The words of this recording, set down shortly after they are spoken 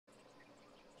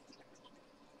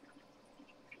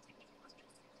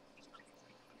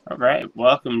Alright,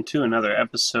 welcome to another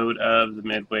episode of the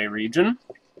Midway region.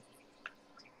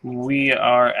 We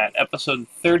are at episode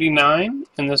 39,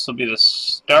 and this will be the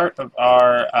start of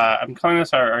our, I'm calling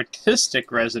this our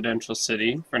artistic residential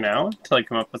city for now, until I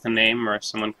come up with a name or if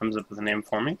someone comes up with a name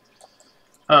for me.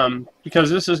 Because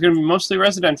this is going to be mostly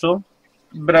residential,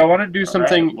 but I want to do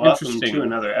something interesting. Welcome to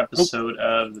another episode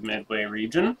of the Midway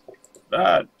region.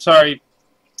 Sorry,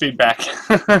 feedback.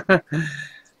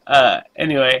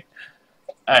 Anyway.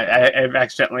 I've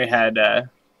accidentally had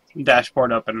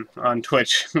dashboard open on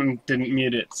Twitch and didn't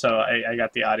mute it, so I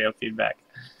got the audio feedback.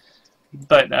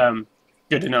 But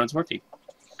good to know it's working.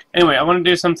 Anyway, I want to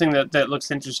do something that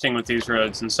looks interesting with these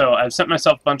roads, and so I've sent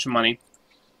myself a bunch of money,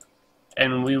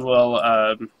 and we will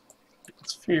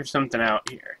let's figure something out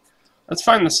here. Let's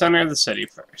find the center of the city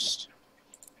first.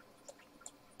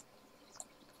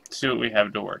 See what we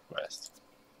have to work with.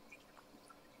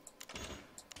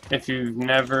 If you've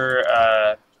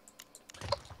never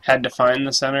had to find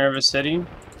the center of a city,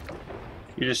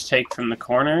 you just take from the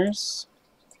corners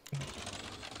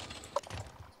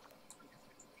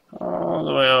all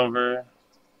the way over.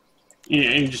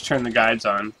 You just turn the guides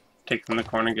on, take from the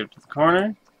corner, give to the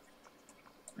corner,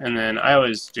 and then I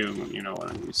always do, one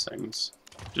of these things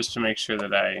just to make sure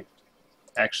that I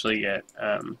actually get,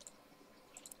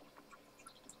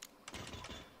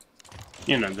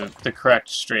 the correct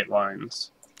straight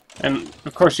lines. And,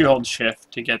 of course, you hold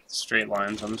shift to get the straight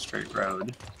lines on the straight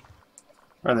road.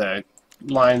 Or the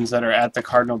lines that are at the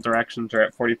cardinal directions or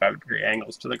at 45-degree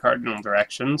angles to the cardinal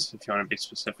directions, if you want to be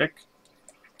specific.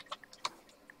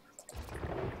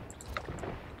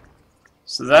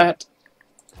 So that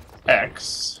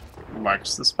X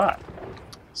marks the spot.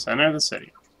 Center of the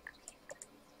city.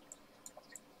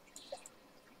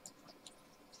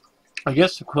 I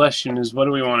guess the question is, what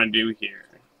do we want to do here?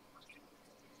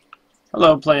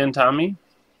 Hello, Playing Tommy.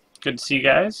 Good to see you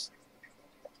guys.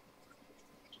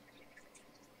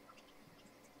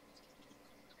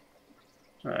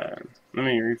 Let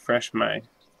me refresh my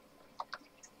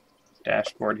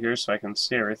dashboard here so I can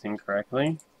see everything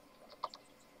correctly.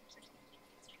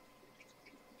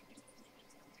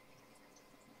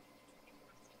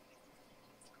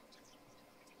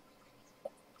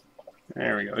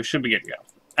 There we go. We should be good to go.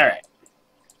 Alright.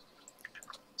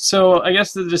 So, I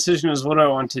guess the decision is, what do I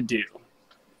want to do?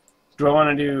 Do I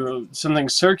want to do something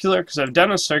circular? Because I've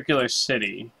done a circular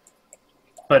city,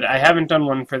 but I haven't done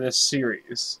one for this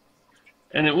series.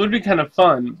 And it would be kind of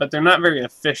fun, but they're not very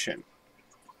efficient.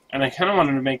 And I kind of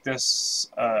wanted to make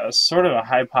this sort of a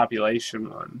high population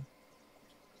one.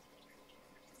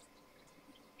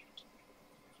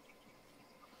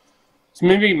 So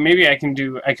maybe I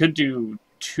could do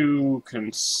 2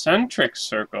 concentric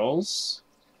circles.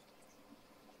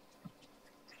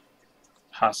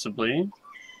 Possibly.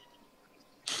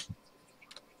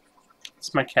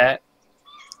 It's my cat.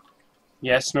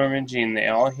 Yes, Norman Jean, they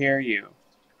all hear you.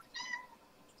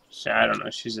 I don't know,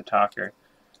 she's a talker.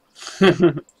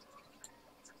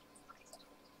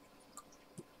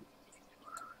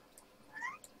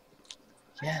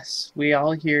 Yes, we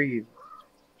all hear you.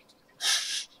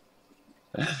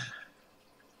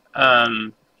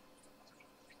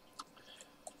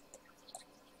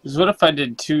 So what if I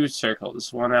did 2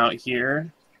 circles? One out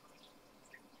here,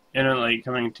 and then like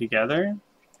coming together?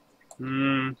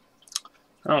 I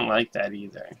don't like that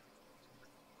either.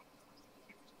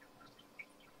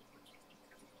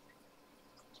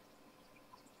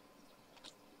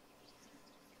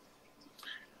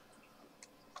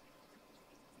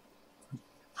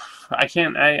 I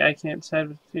can't decide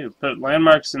what to do. Put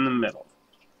landmarks in the middle.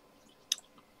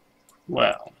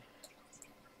 Well,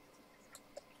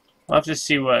 we'll have to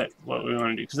see what we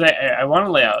want to do, because I want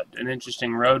to lay out an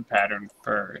interesting road pattern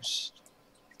first.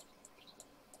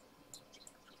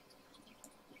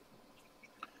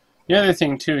 The other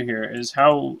thing too here is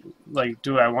how,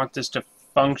 do I want this to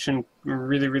function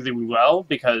really, really well?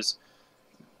 Because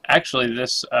actually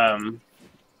this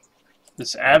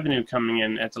this avenue coming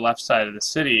in at the left side of the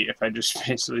city, if I just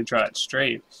basically draw it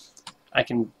straight, I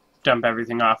can dump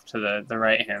everything off to the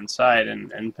right-hand side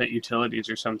and put utilities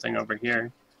or something over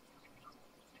here.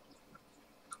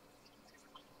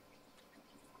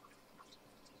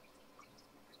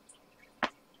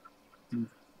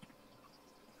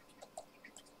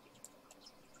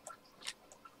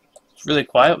 It's really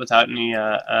quiet without any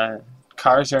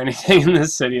cars or anything in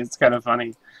this city. It's kind of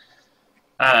funny.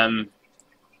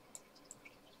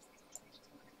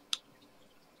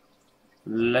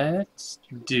 Let's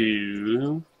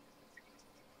do...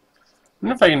 I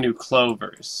wonder if I can do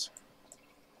clovers.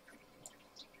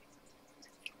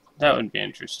 That would be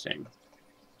interesting.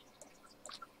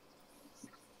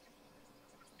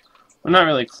 well, not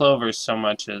really clovers so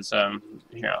much as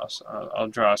here I'll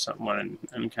draw one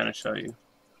and kind of show you.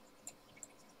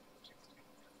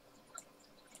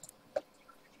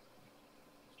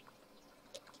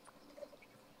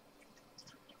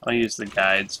 I'll use the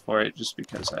guides for it just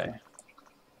because I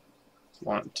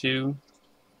want to.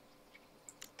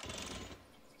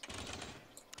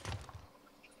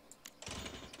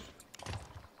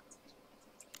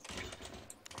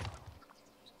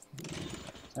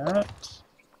 That.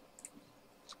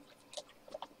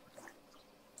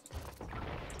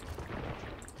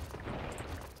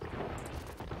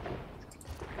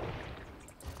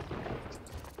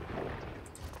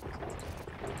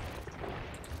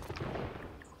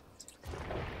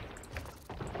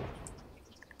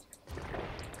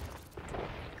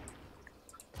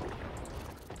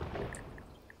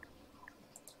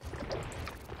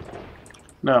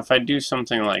 Now, if I do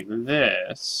something like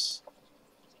this,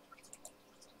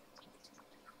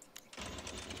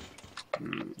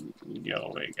 go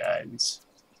away, guides.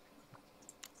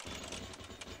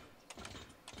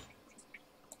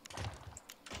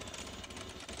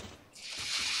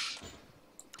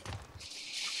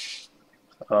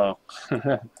 Oh,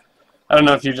 I don't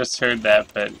know if you just heard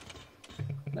that, but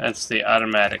that's the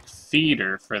automatic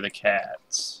feeder for the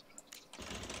cats.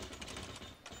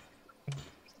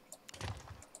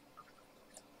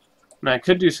 Now I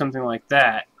could do something like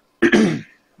that,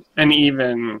 and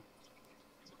even,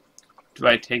 do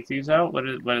I take these out? What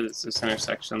does this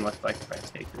intersection look like if I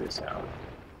take this out?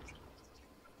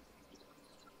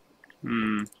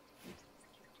 I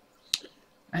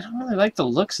don't really like the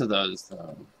looks of those,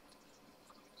 though.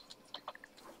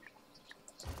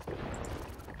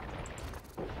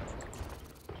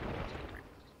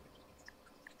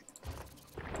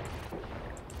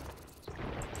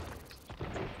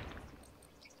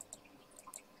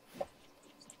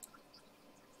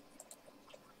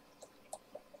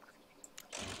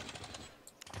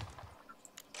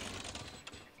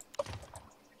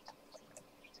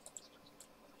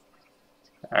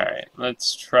 Alright,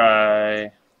 let's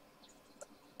try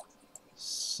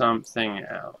something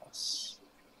else.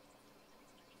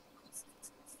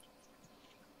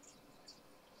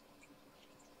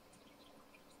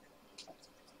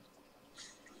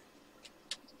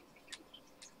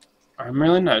 I'm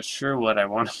really not sure what I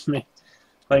want to make.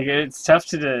 Like, it's tough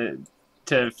to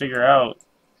figure out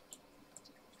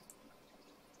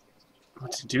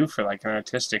what to do for like an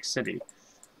artistic city.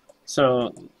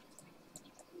 So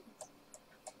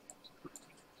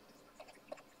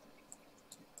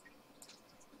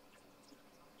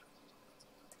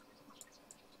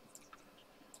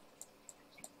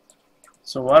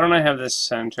why don't I have this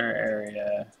center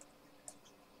area?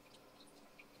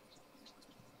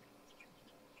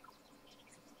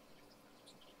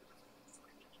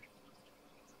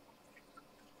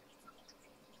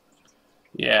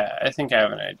 Yeah, I think I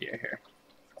have an idea here.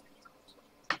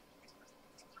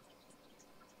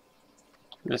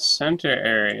 The center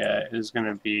area is going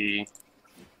to be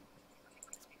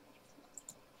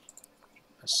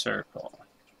a circle.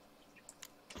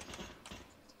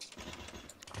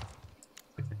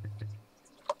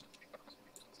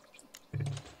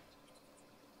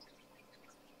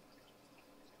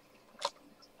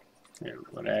 Here,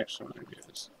 what I actually want to do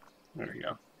is, there we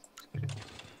go.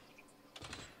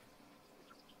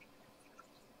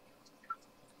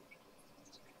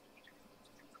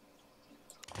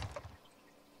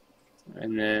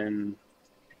 And then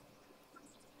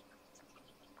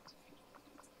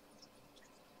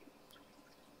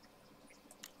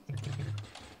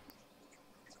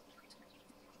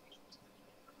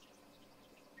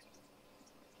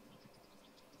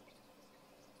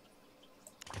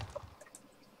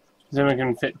we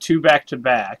can fit two back to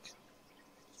back.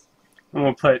 And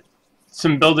we'll put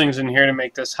some buildings in here to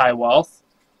make this high wealth.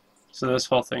 So this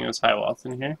whole thing is high wealth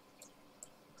in here.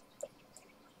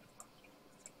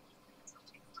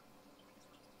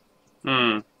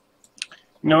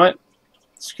 You know what?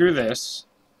 Screw this.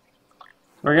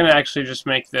 We're going to actually just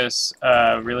make this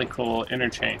really cool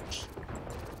interchange.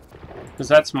 Because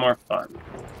that's more fun.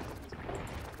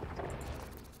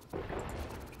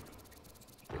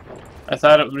 I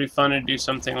thought it would be fun to do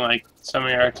something like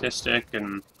semi-artistic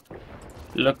and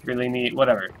look really neat.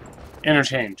 Whatever.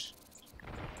 Interchange.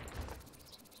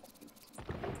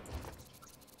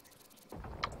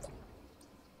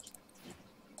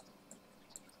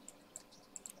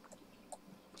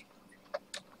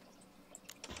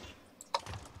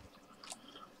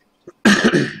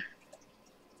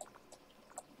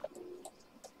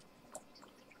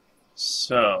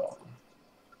 So,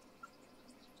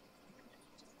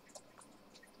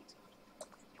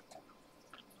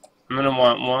 I'm going to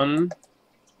want one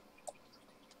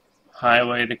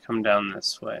highway to come down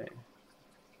this way.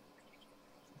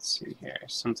 Let's see here,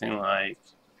 something like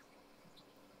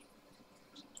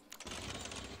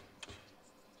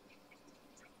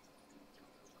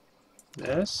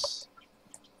this.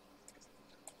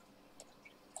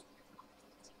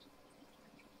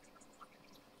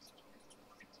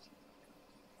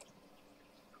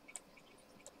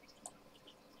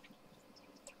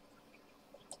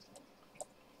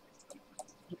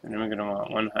 And then we're going to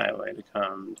want one highway to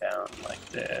come down like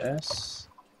this.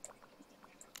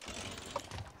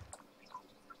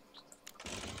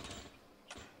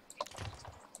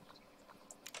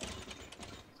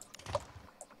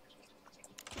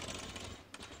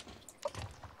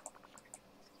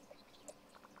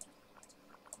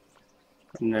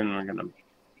 And then we're going to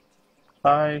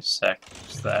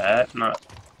bisect that, not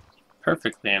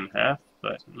perfectly in half,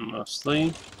 but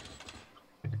mostly.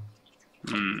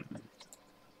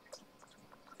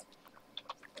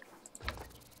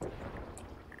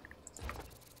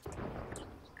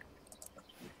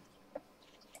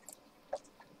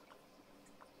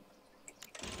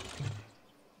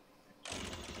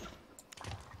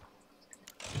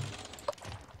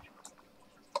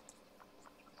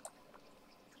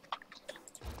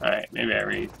 Alright, maybe I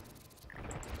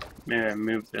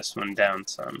move this one down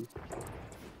some.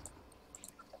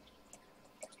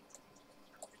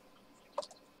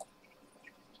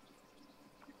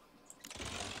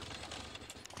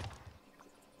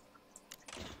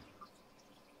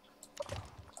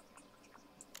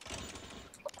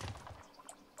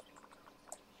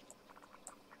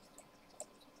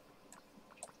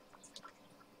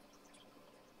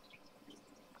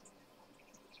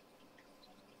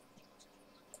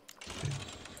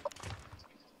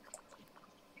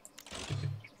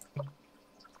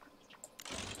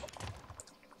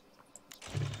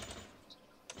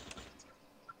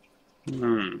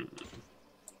 I'm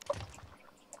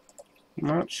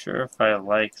not sure if I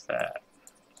like that.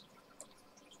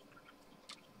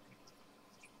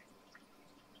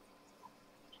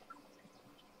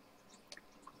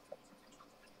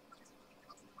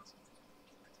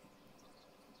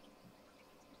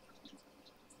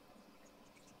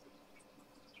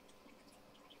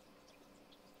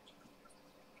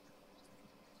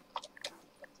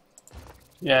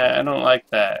 Yeah, I don't like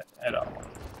that at all.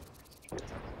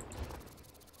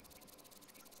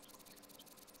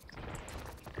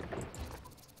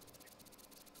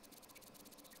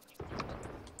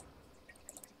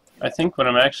 I think what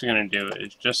I'm actually going to do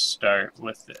is just start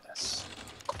with this.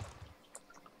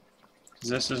 Because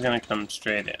this is going to come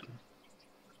straight in.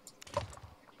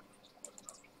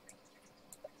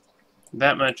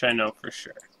 That much I know for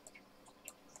sure.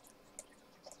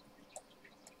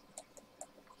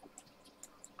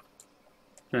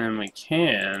 And then we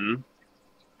can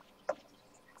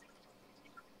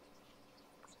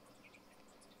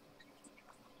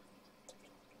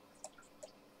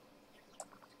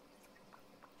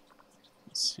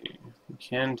let's see. We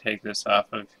can take this off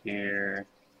of here.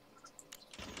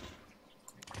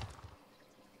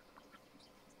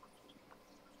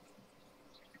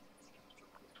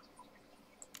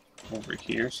 Over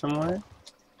here somewhere.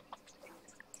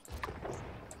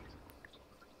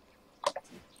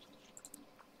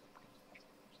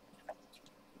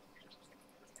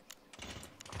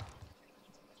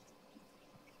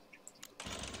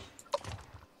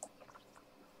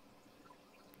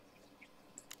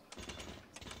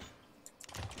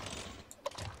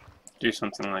 Do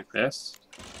something like this.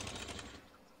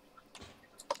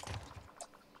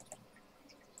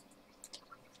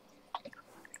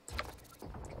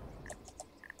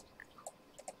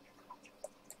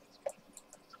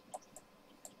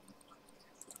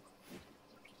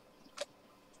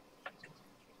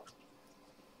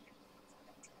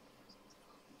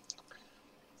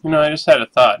 You know, I just had a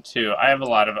thought too. I have a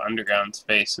lot of underground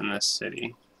space in this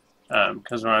city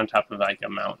because we're on top of like a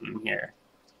mountain here.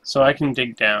 So I can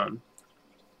dig down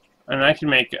and I can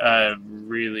make a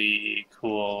really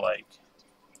cool like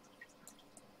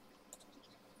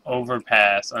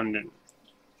overpass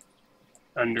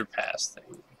underpass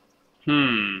thing.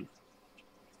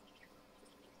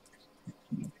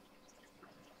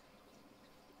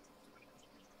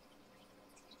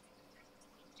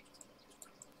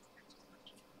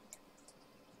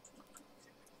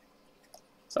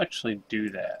 Let's actually do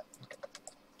that.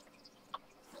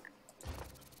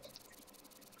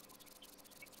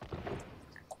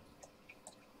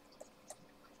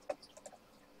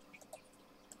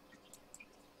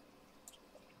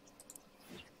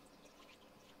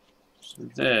 So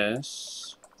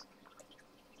this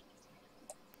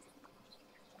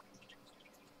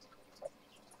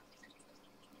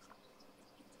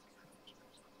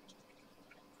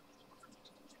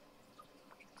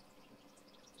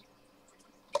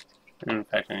In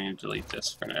fact, I need to delete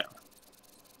this for now.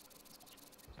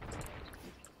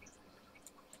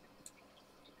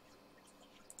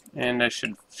 And I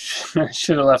should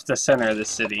have left the center of the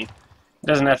city. It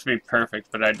doesn't have to be perfect,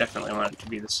 but I definitely want it to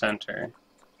be the center.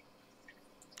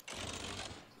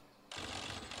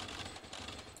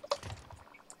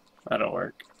 That'll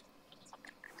work.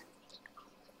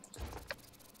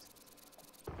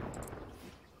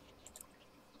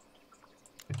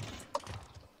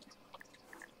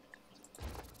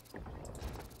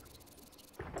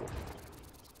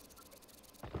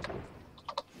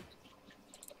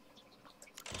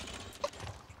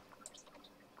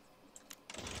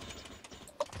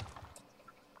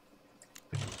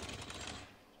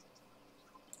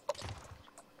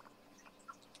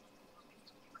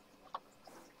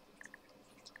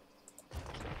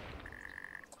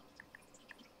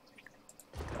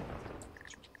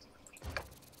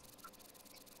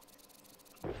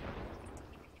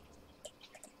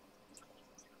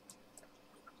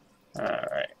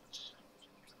 Alright.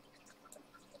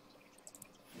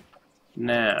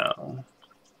 Now,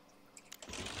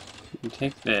 you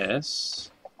take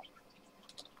this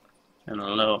and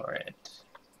lower it.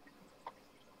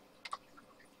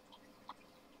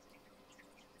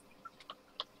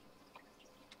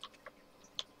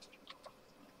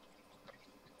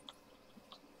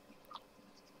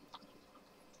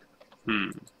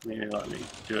 Maybe let me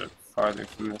do it farther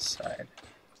from this side.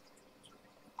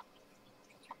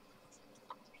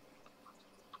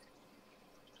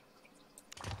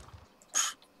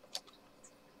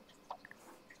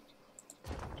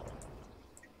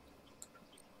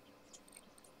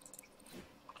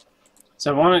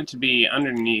 So I want it to be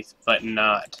underneath, but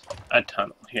not a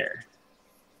tunnel here.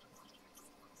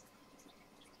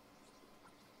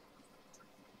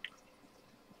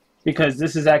 Because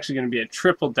this is actually going to be a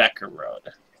triple-decker road.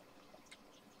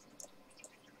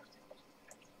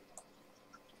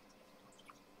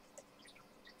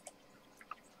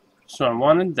 So I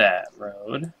wanted that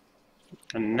road.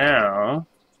 And now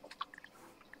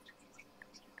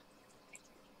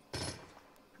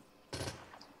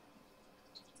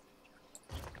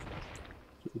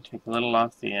take a little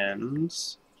off the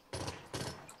ends.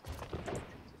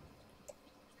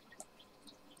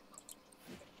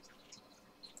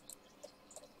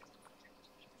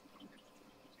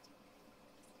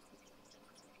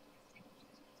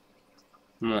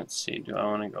 And let's see, do I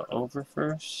want to go over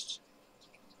first?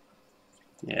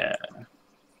 Yeah.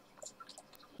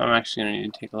 I'm actually going to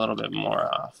need to take a little bit more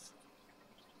off.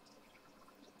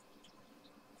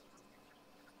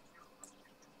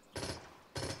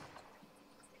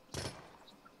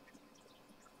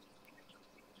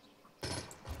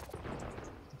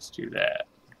 Let's do that.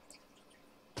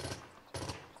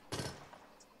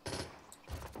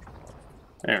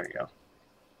 There we go.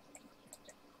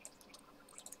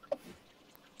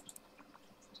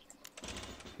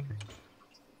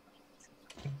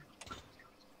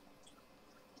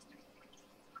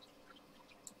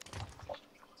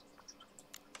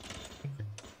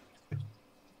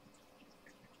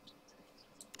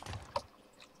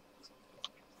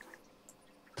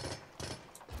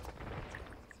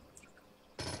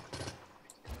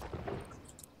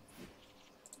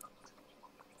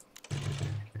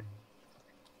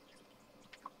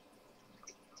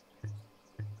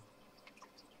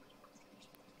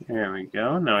 There we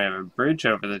go. Now we have a bridge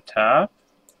over the top.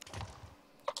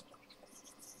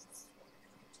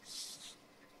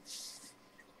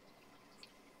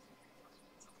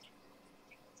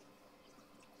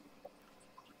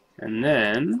 And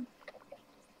then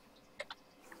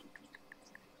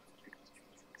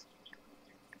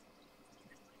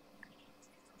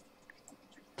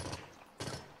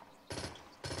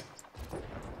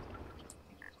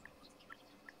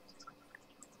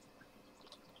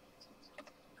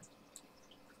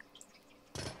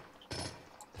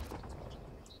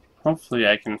hopefully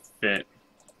I can fit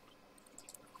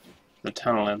the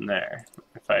tunnel in there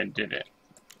if I did it.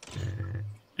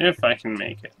 If I can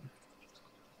make it.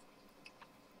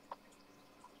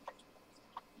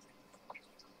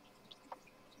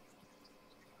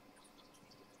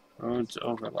 Roads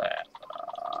overlap.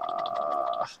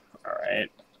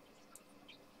 Alright.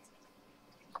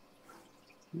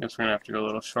 Guess we're gonna have to go a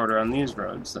little shorter on these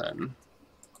roads then.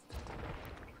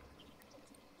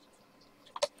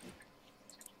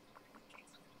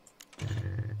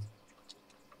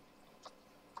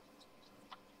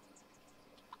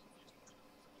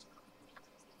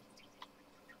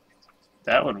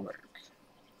 That would work.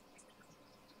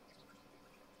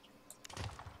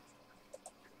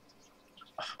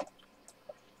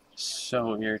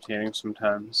 So irritating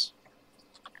sometimes.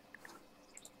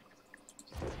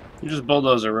 You just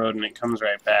bulldoze a road and it comes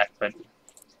right back, but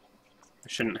I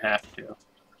shouldn't have to.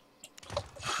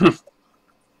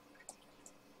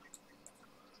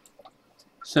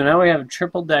 So now we have a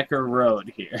triple-decker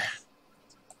road here.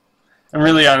 And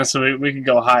really, honestly, we could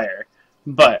go higher.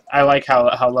 But I like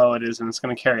how low it is, and it's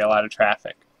going to carry a lot of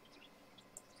traffic.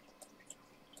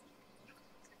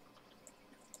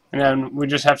 And then we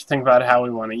just have to think about how we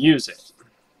want to use it.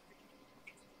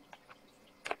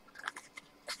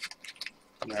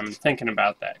 And I'm thinking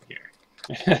about that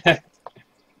here.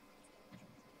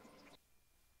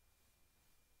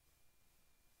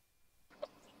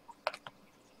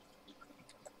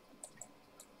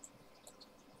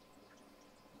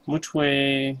 Which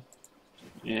way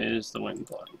is the wind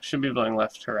blowing? Should be blowing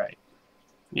left to right.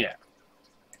 Yeah.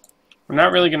 We're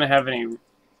not really going to have any...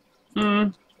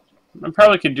 I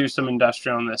probably could do some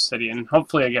industrial in this city, and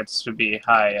hopefully it gets to be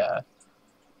high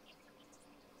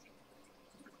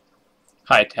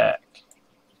tech.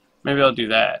 Maybe I'll do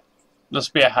that.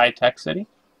 This will be a high tech city.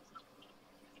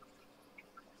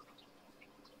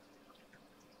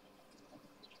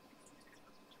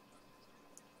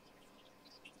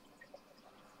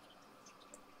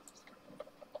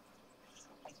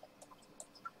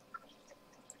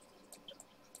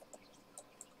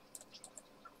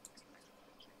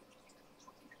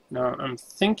 Now, I'm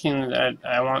thinking that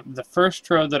I want the first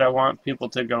road that I want people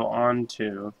to go on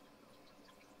to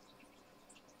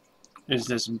is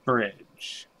this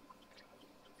bridge.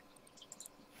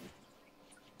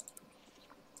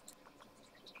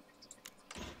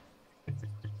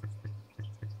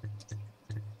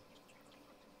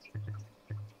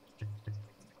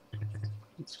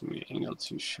 It's going to be angled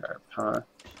too sharp, huh?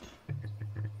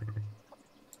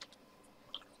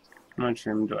 How much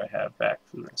room do I have back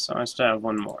from this? So I still have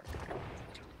one more.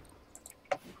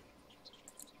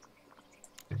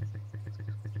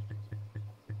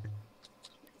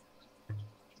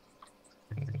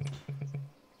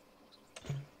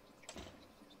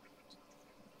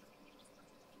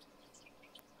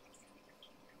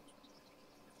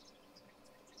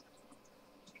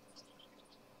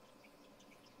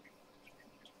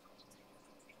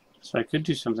 So I could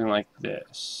do something like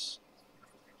this.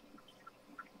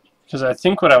 Because I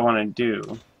think what I want to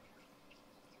do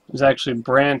is actually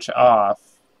branch off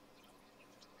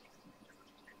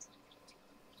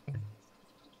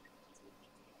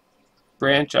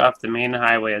the main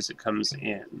highway as it comes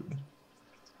in.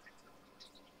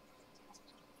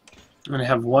 And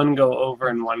have one go over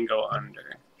and one go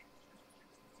under.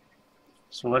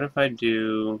 So what if I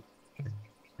do...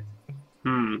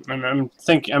 I'm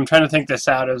trying to think this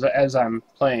out as I'm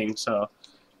playing, so it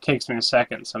takes me a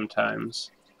second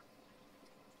sometimes.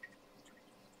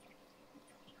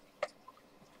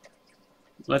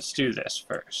 Let's do this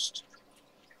first.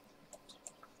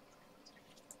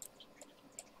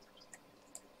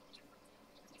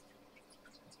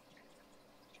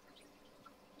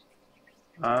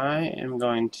 I am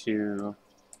going to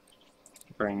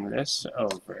bring this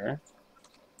over.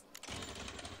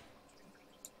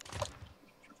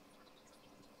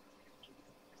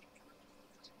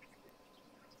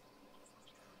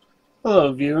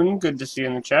 Hello, Vune. Good to see you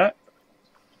in the chat.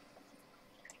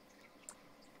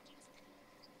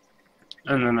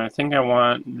 And then I think I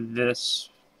want this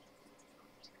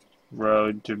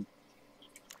road to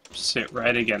sit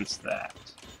right against that.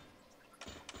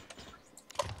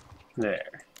 There.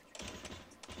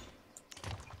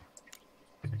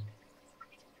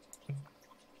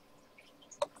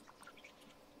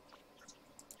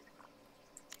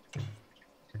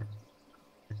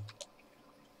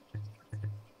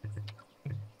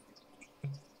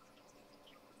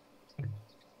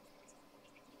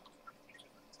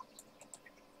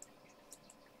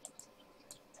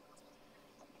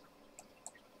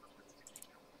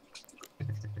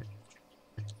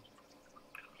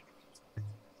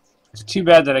 It's too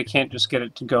bad that I can't just get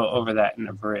it to go over that in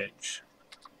a bridge.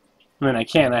 I mean, I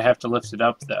can. I have to lift it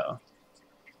up, though.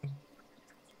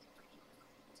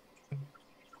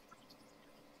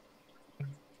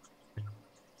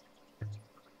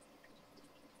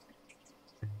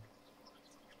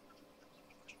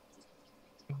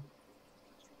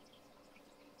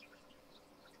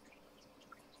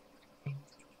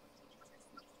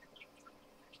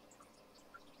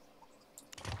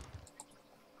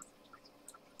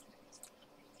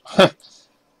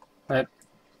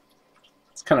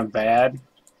 That's kind of bad.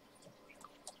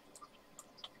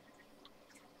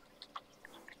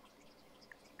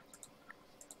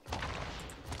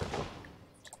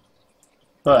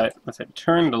 But with it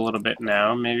turned a little bit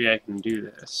now, maybe I can do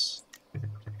this.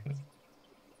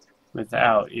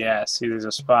 Without, yeah, see there's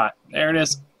a spot. There it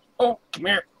is. Oh, come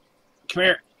here. Come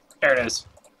here. There it is.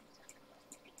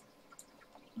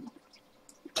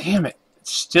 Damn it. It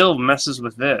still messes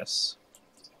with this.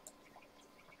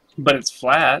 But it's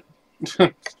flat.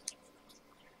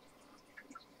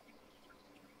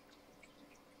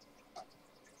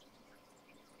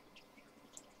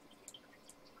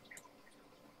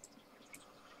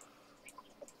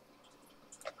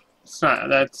 It's not,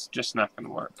 that's just not going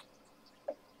to work.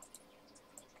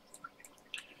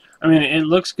 I mean, it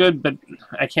looks good, but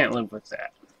I can't live with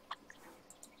that.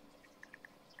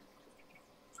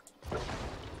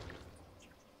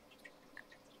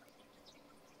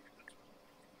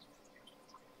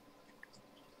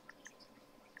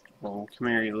 Oh, come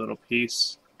here, you little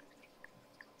piece.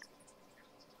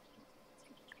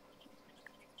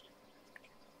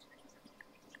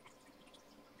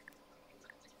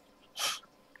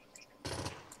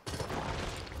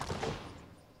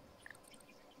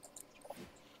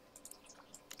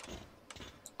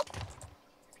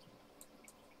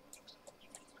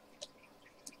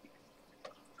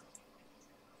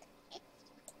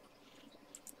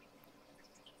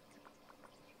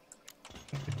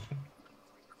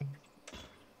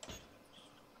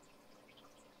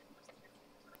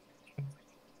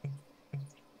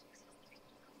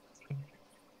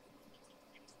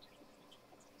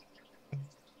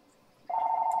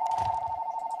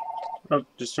 Oh,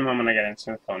 just a moment, I gotta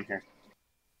answer the phone here.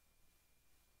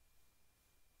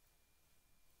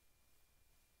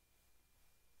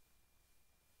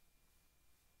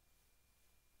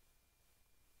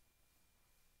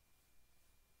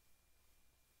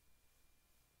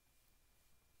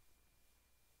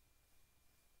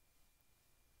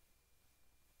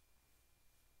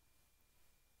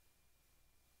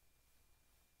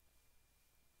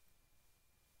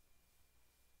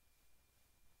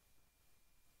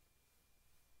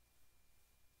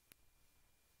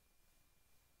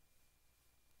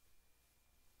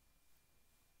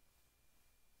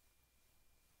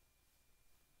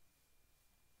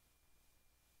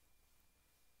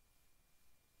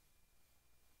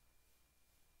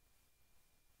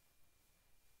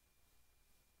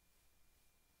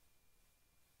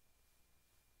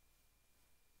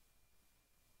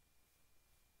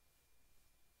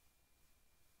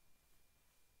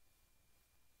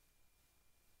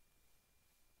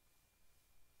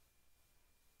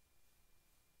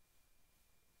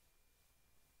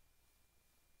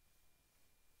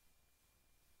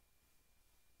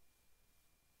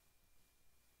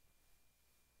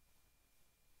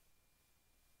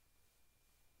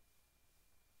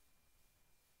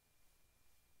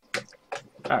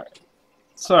 Alright.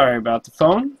 Sorry about the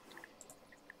phone.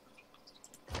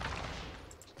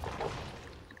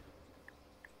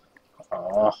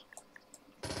 Oh.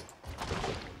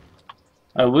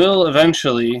 I will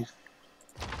eventually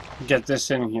get this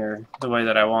in here the way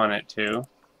that I want it to.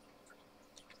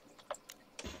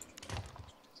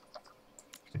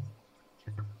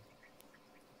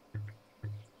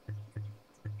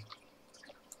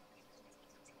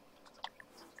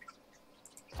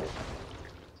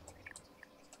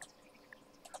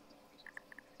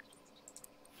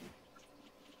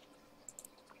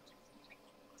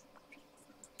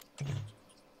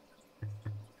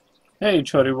 Hey,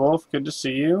 Chody Wolf, good to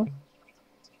see you.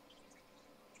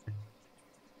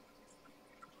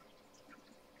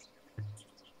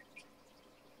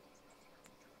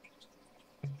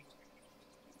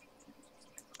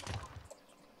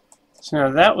 So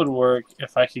now that would work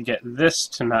if I could get this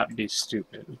to not be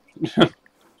stupid.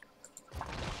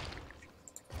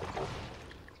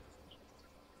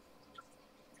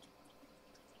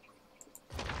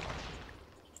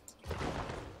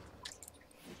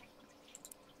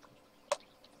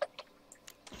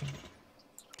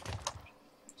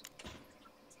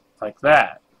 Like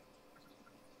that.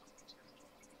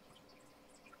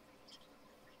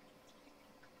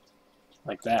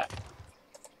 Like that.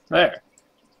 There.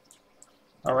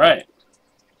 Alright.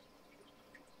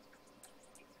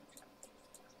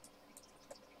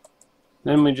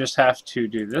 Then we just have to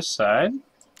do this side,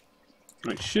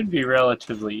 which should be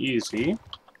relatively easy.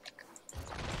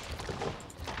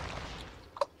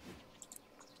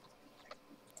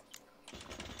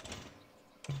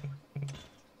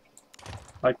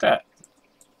 Like that.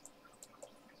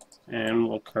 And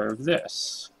we'll curve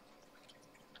this.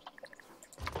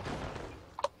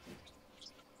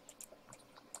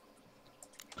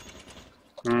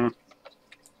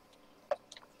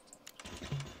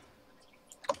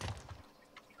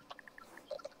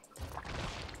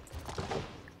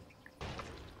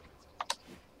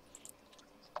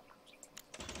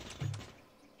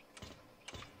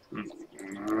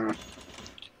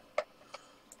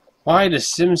 Why does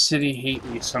SimCity hate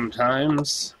me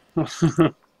sometimes?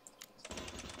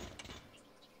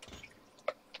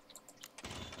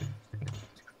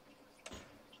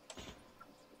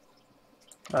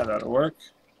 That ought to work.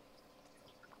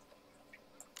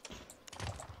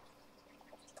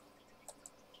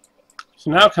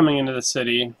 So now coming into the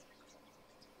city,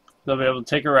 they'll be able to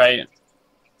take a right,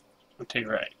 or take a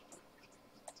right.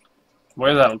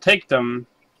 Where that'll take them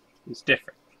is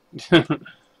different.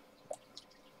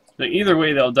 So either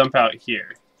way, they'll dump out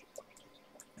here.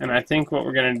 And I think what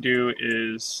we're going to do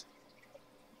is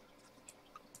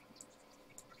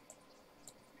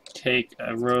take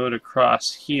a road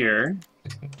across here.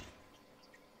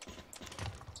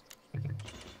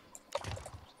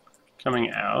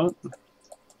 Coming out.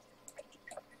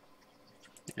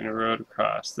 And a road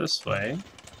across this way.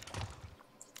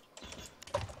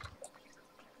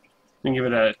 And give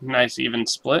it a nice even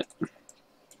split.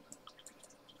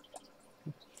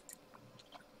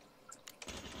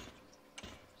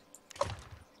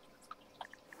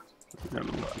 Then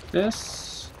we'll go like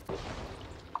this.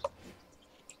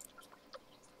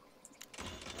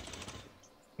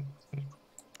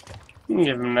 And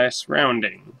give them a nice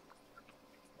rounding.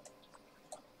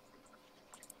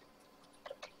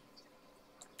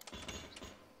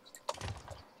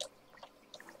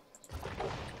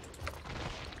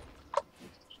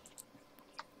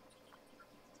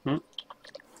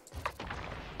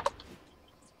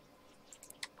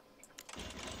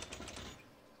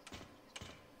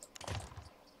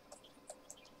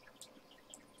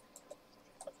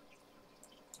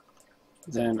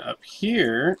 Then up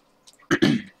here,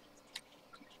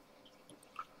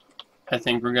 I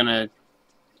think we're going to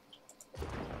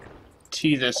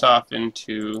tee this off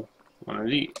into one of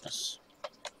these.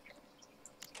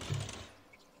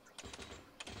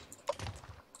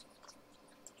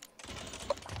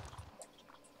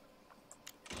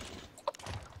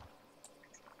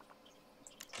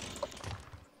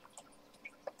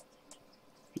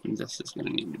 And this is going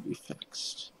to need to be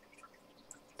fixed.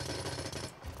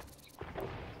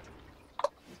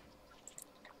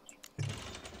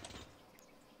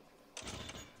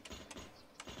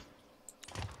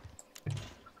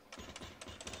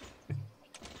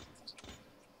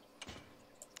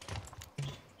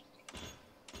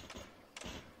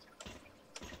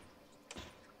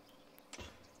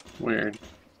 Weird.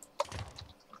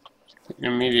 It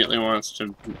immediately wants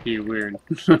to be weird.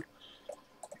 What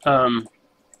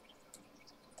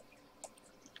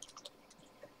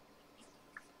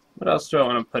else do I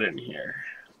want to put in here?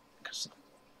 'Cause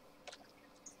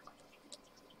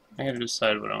I gotta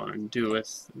decide what I want to do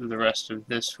with the rest of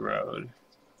this road.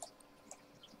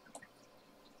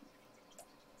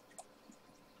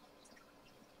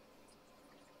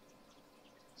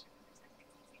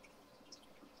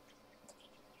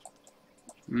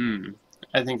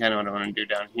 I think I know what I want to do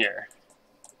down here.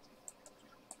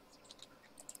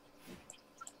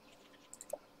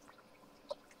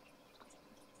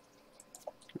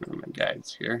 Where are my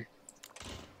guides here?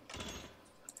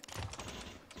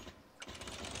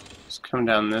 Just come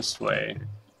down this way.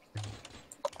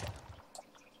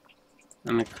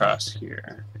 And across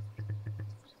here.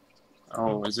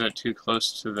 Oh, is that too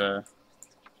close to the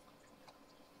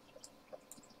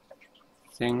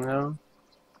thing though?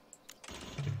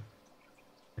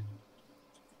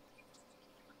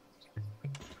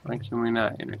 Why can we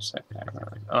not intersect that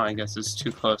road? Oh, I guess it's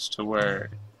too close to where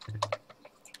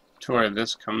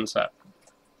this comes up.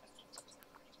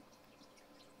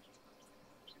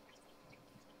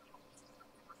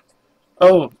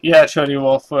 Oh, yeah, Chody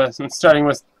Wolf was starting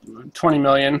with 20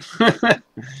 million.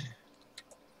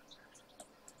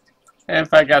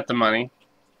 If I got the money.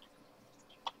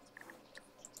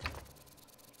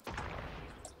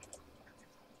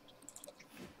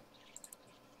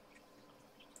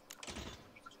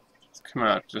 Come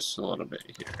out just a little bit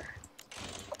here.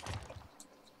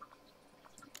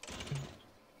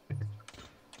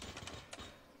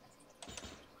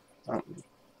 Oh,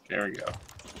 there we go.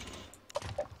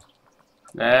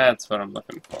 That's what I'm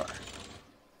looking for.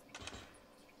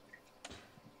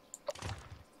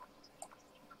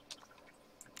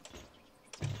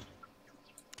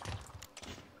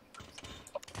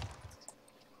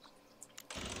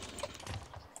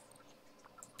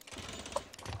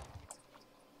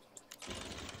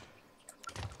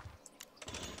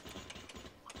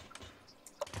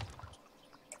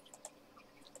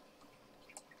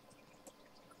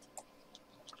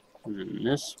 And then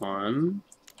this one.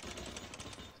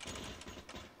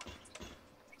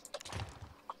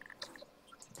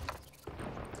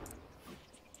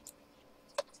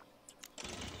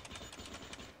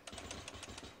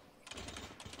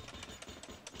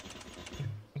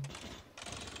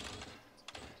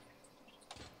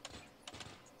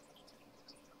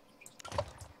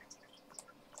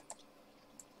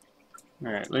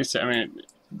 Alright, at least, I mean,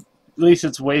 least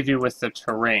it's wavy with the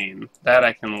terrain. That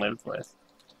I can live with.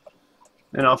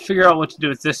 And I'll figure out what to do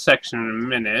with this section in a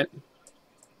minute.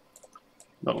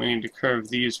 But we need to curve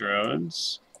these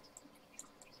roads.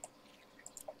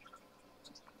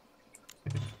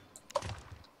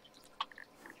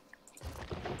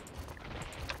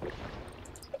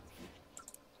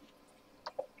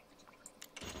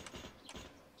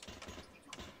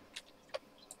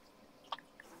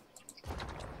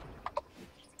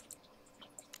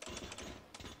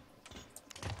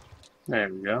 There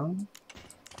we go.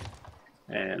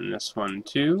 And this one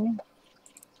too.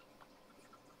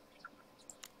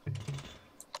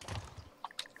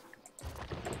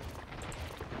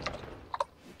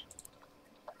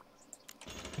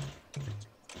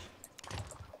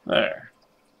 There.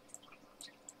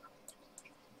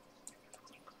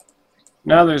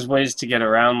 Now there's ways to get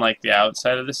around like the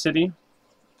outside of the city.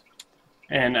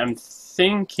 And I'm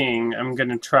thinking I'm going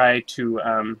to try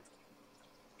to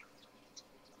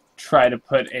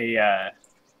put a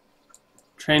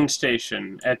train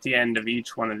station at the end of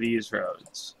each one of these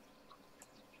roads.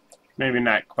 Maybe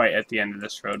not quite at the end of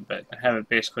this road, but have it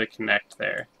basically connect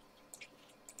there.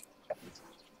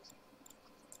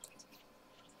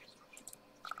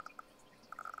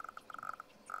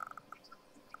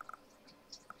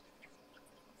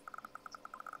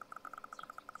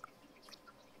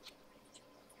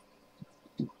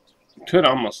 Could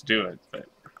almost do it, but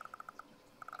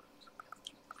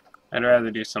I'd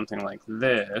rather do something like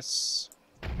this.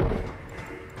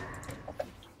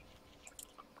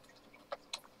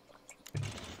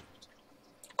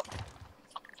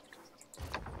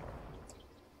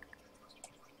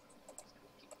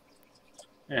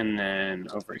 And then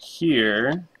over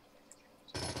here,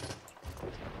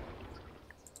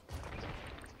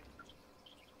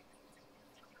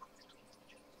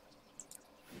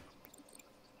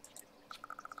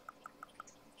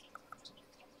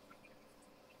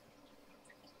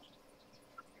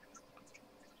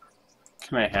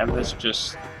 can I have this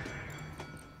just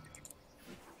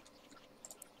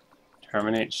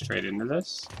terminate straight into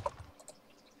this?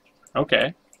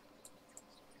 Okay.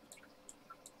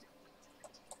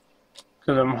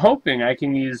 Because I'm hoping I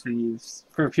can use these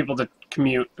for people to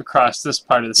commute across this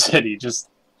part of the city, just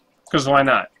because why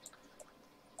not?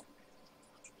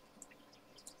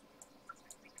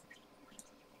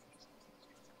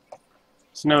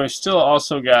 So now we still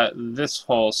also got this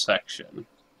whole section,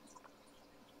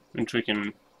 which we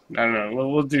can, I don't know,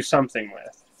 we'll do something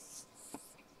with.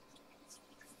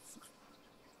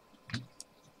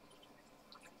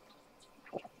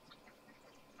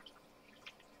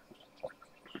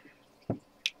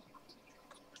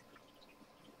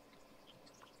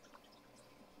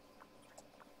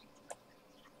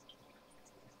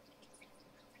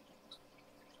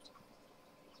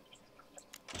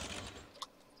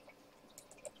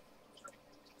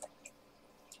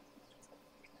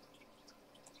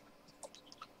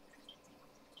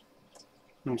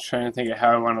 I'm trying to think of how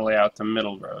I want to lay out the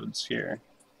middle roads here.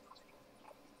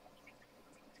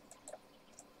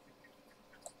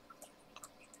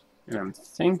 And I'm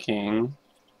thinking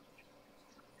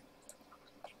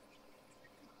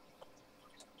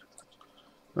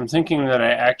that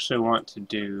I actually want to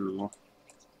do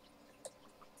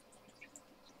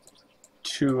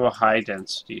 2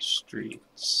 high-density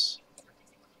streets.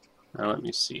 Now let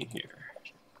me see here.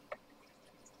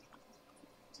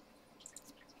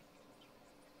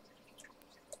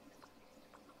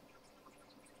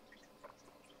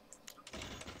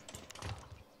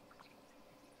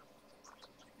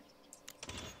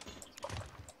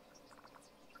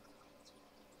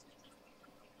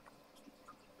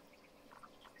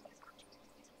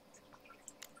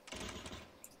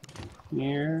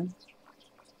 Here.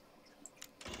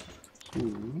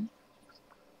 2.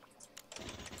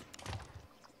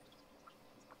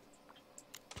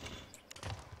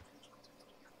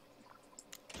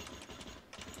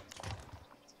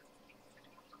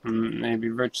 Maybe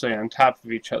virtually on top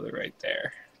of each other right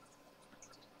there.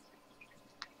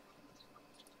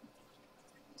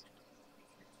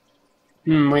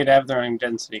 We'd have the wrong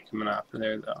density coming off of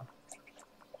there though.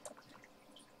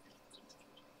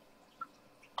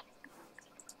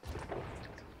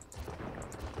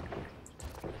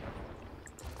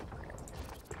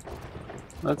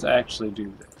 Let's actually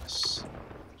do this.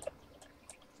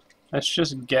 Let's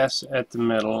just guess at the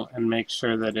middle and make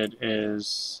sure that it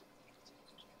is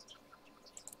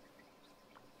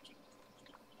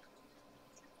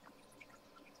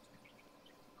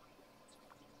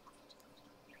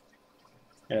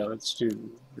let's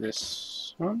do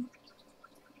this one.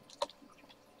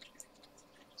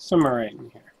 Somewhere right in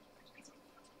here.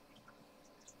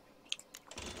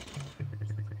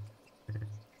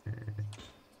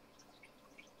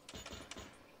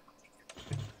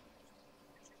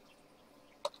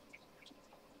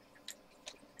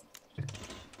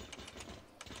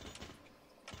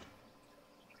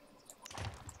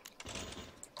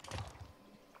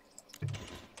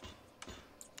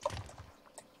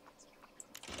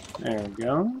 There we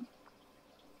go.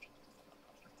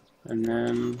 And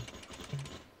then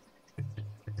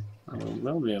I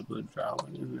will be able to draw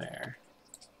one in there.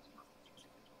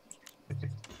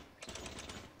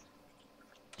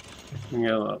 Can we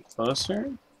get a little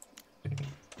closer?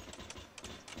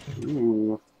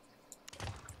 Ooh.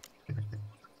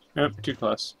 Nope, too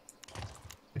close.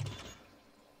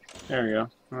 There we go.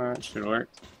 That should work.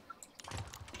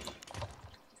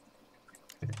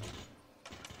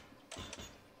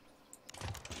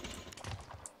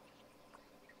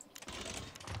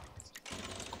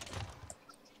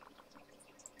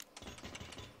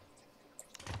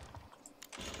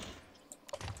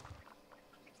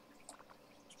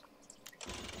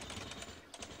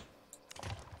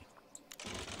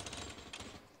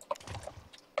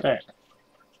 There.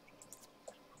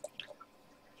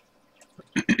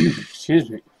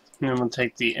 Excuse me. And then we'll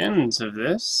take the ends of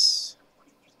this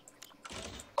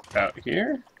out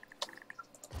here.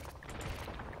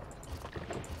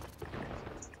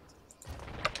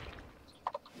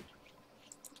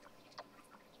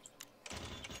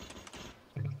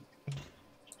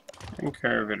 And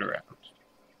curve it around.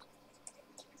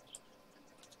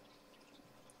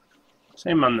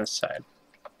 Same on this side.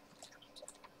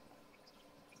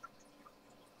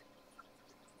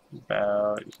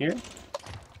 About here.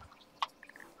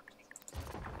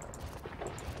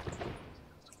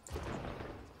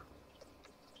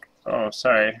 Oh,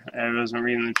 sorry, I wasn't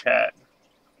reading the chat.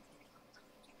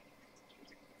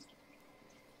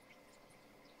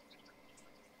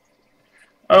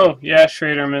 Oh, yeah,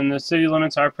 Schraderman, the city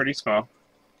limits are pretty small.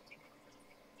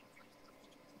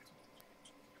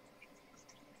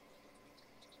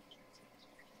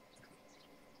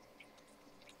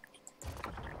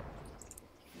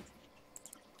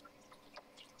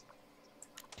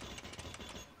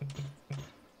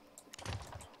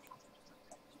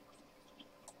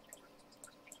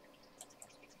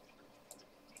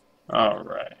 All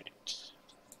right.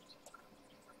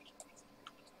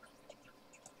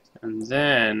 And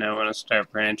then I want to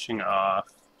start branching off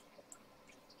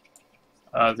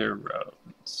other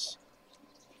roads.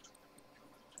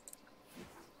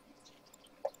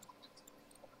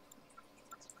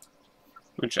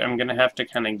 Which I'm going to have to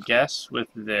kind of guess with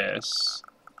this.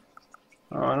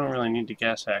 Oh, I don't really need to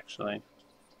guess, actually.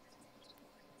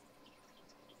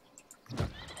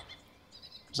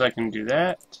 Because I can do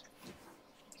that.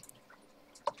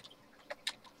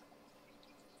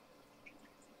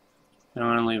 And I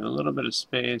want to leave a little bit of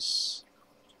space,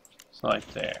 so like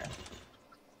there.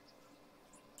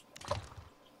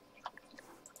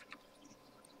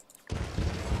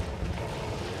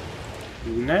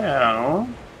 Now,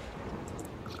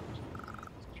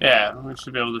 yeah, we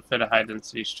should be able to fit a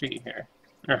high-density street here,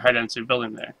 or high-density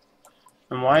building there.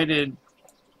 And why did,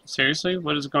 seriously,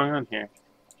 what is going on here?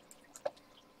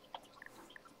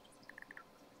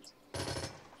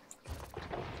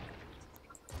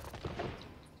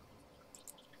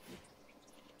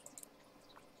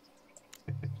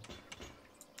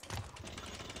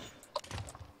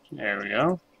 There we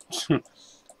go.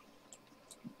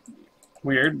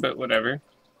 Weird, but whatever.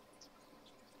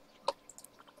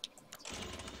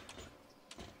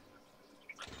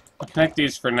 I'll connect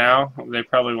these for now. They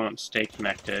probably won't stay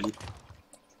connected.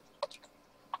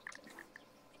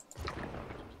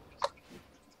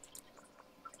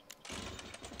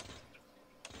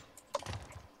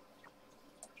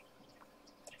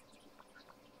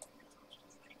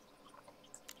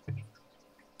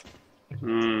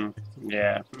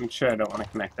 Yeah, I'm sure I don't want to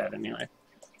connect that anyway.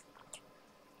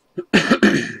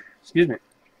 Excuse me.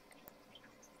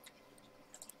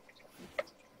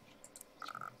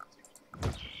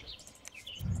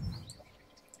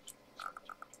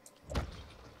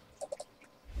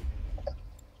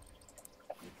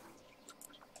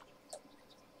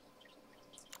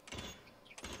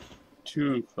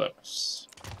 Too close.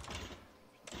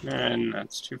 And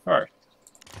that's too far.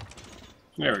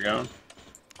 There we go.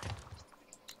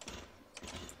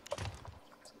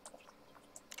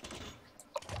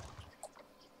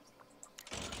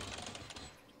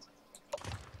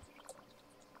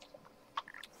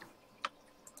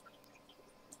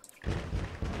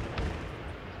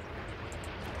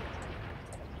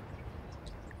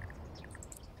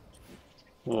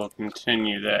 We'll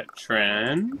continue that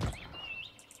trend.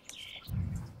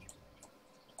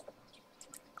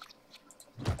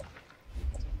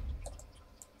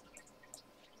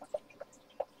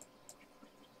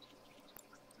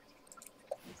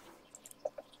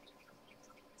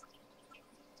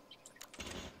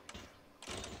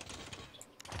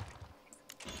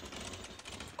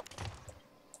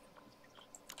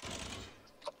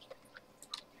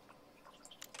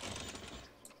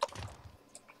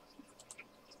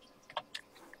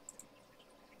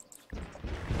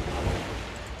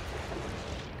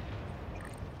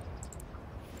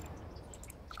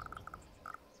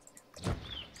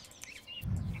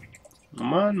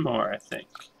 One more, I think.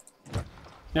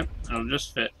 Yep, it'll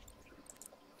just fit.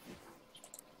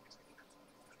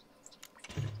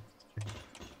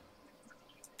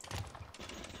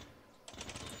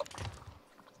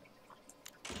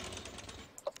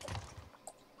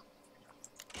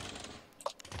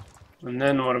 And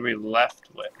then what are we left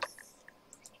with?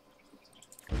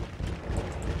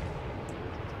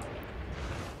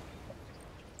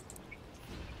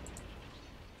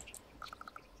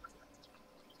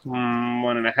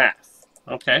 One and a half.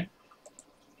 Okay.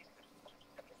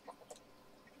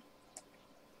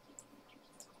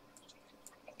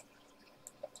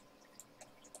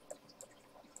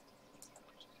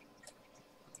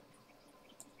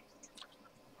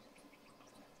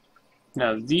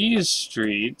 Now these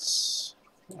streets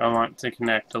I want to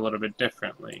connect a little bit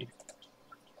differently.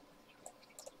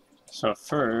 So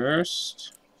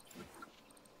first,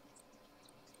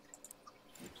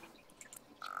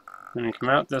 I'm going to come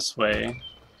out this way,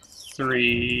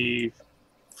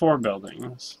 4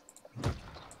 buildings.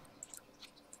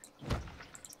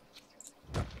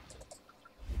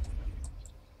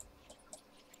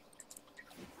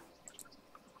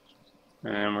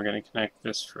 And we're going to connect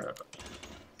this road.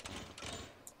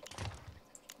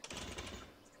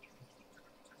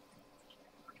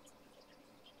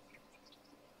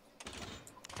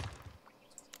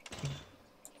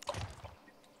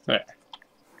 There.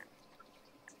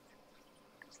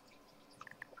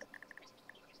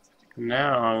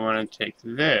 Now I want to take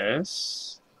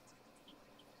this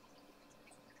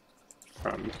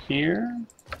from here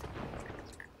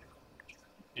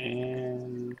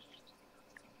and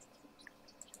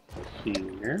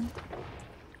here,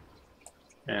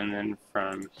 and then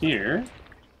from here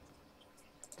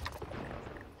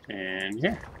and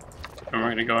here, and we're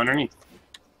going to go underneath.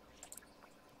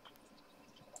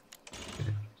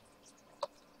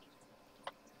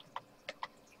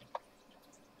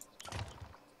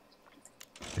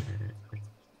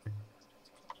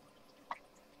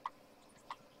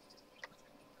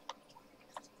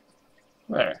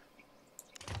 There.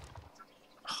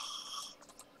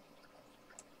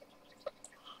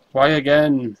 Why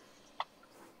again?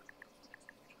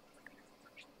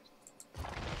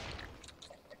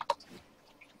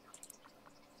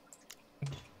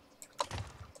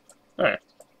 There.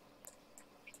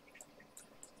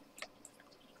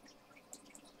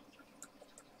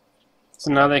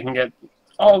 So now they can get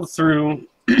all through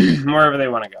wherever they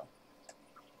want to go.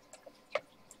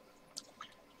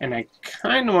 And I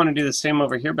kind of want to do the same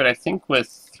over here, but I think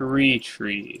with 3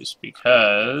 trees,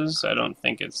 because I don't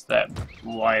think it's that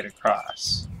wide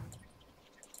across.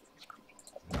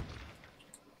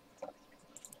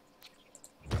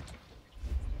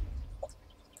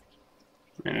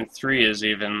 And 3 is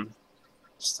even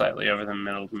slightly over the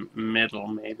middle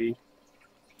maybe.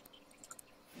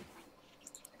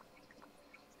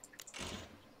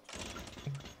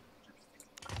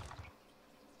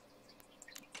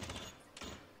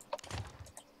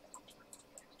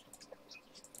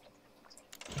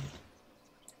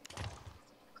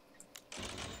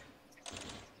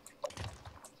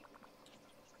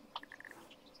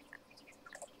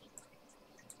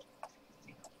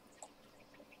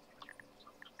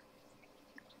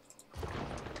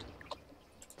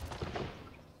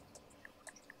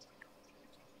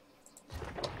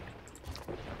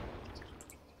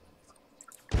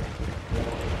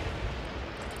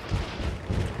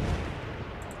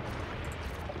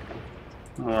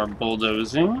 More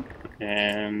bulldozing,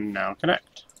 and now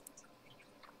connect.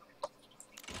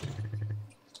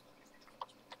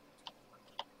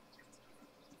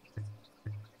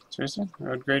 Seriously?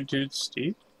 Road grade too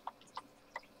steep?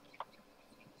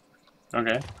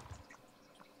 Okay.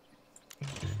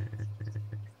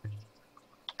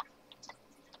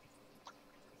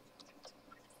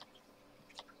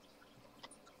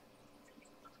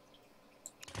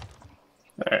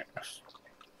 There.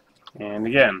 And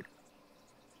again.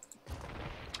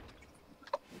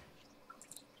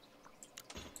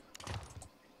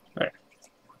 There.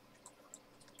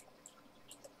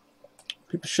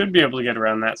 People should be able to get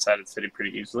around that side of the city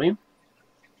pretty easily.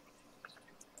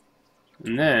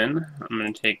 And then I'm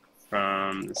going to take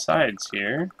from the sides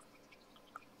here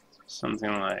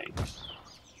something like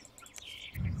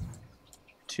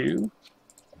 2.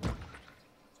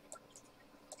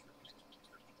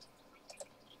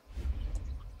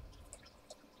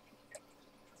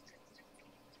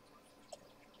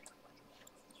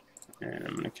 And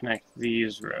I'm going to connect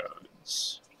these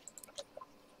roads.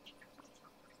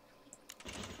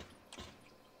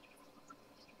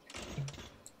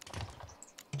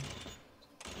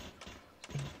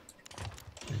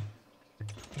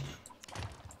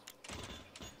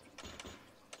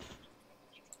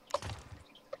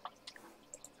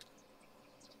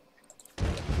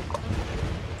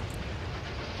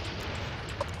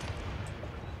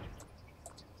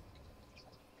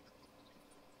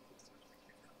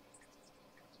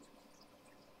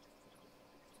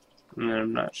 And then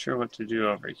I'm not sure what to do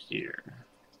over here.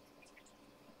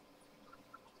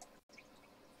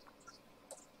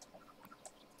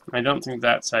 I don't think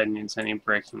that side needs any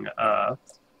breaking up.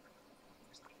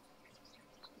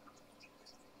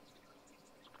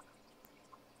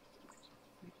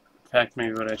 In fact,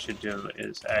 maybe what I should do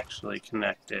is actually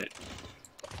connect it.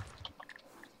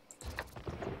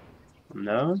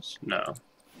 Those? No.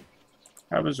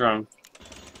 I was wrong.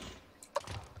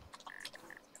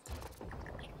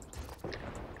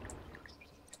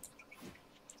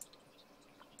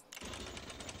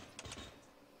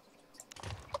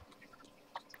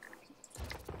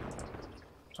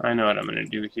 I know what I'm going to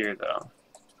do here, though.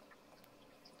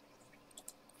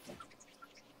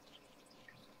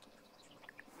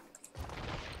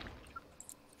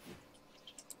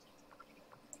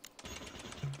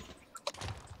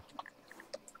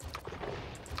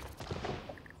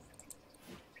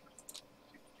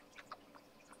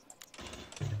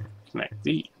 Connect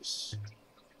these.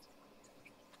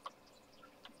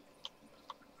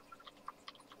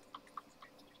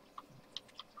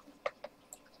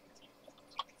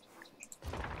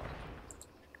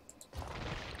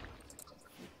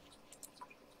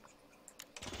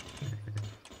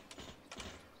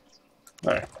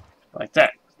 There, like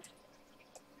that.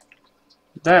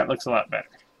 That looks a lot better.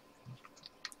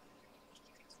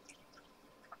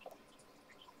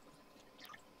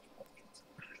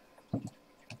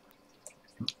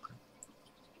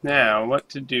 Now, what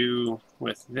to do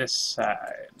with this side?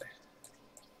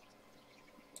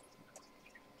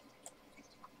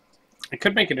 I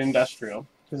could make it industrial,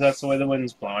 because that's the way the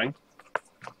wind's blowing.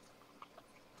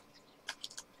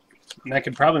 And I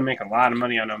could probably make a lot of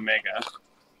money on Omega.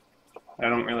 I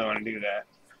don't really want to do that.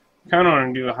 I kind of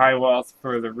want to do a high wealth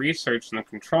for the research and the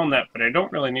control net, but I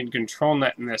don't really need control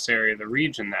net in this area of the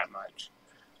region that much.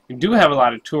 We do have a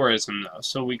lot of tourism, though,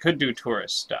 so we could do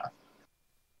tourist stuff.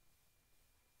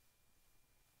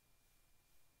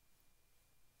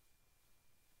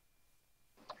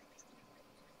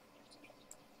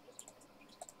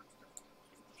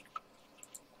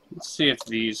 Let's see if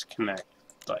these connect,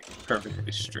 like,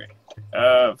 perfectly straight.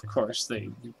 Of course they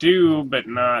do, but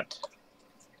not...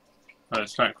 Well,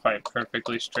 it's not quite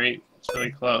perfectly straight. It's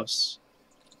really close.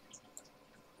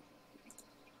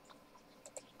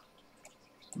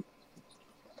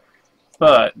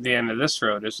 But the end of this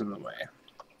road is in the way.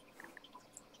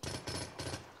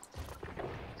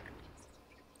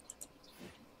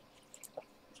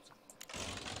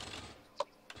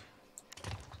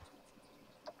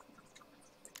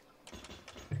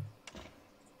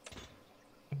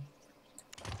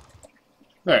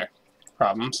 There.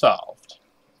 Problem solved.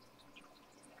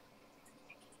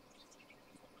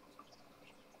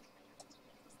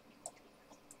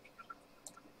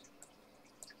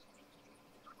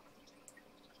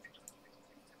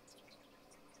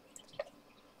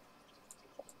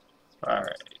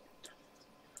 Alright.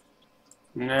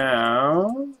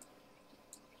 Now...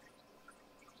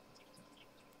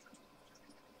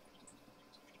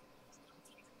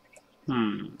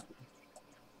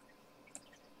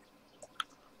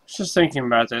 Just thinking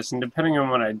about this, and depending on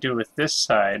what I do with this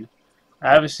side,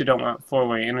 I obviously don't want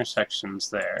four-way intersections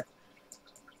there.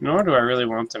 Nor do I really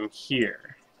want them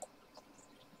here.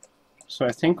 So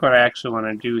I think what I actually want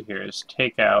to do here is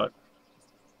take out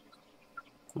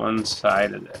one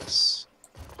side of this.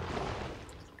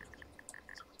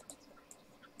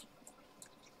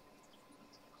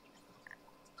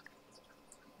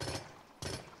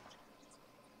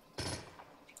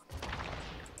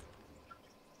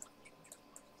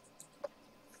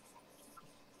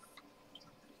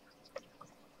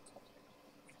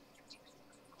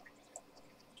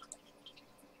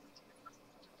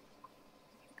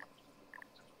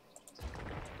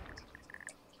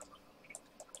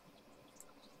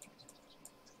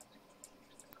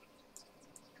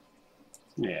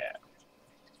 Yeah.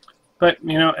 But,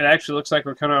 you know, it actually looks like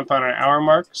we're coming up on our hour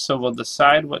mark, so we'll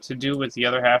decide what to do with the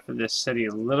other half of this city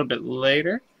a little bit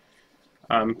later.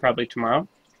 Probably tomorrow,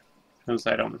 because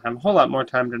I don't have a whole lot more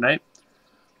time tonight.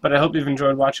 But I hope you've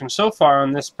enjoyed watching so far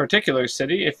on this particular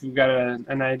city. If you've got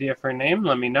an idea for a name,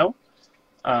 let me know.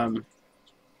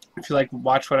 If you like to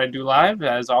watch what I do live,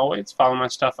 as always, follow my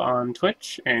stuff on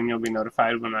Twitch, and you'll be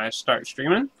notified when I start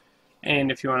streaming.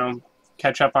 And if you want to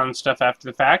catch up on stuff after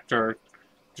the fact, or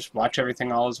just watch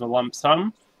everything all as a lump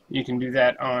sum, you can do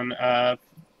that on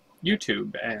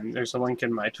YouTube. And there's a link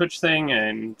in my Twitch thing,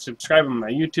 and subscribe on my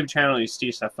YouTube channel. You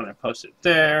see stuff when I post it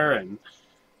there, and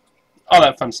all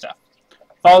that fun stuff.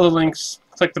 Follow the links,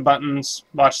 click the buttons,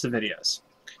 watch the videos.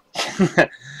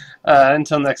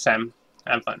 Until next time,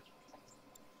 have fun.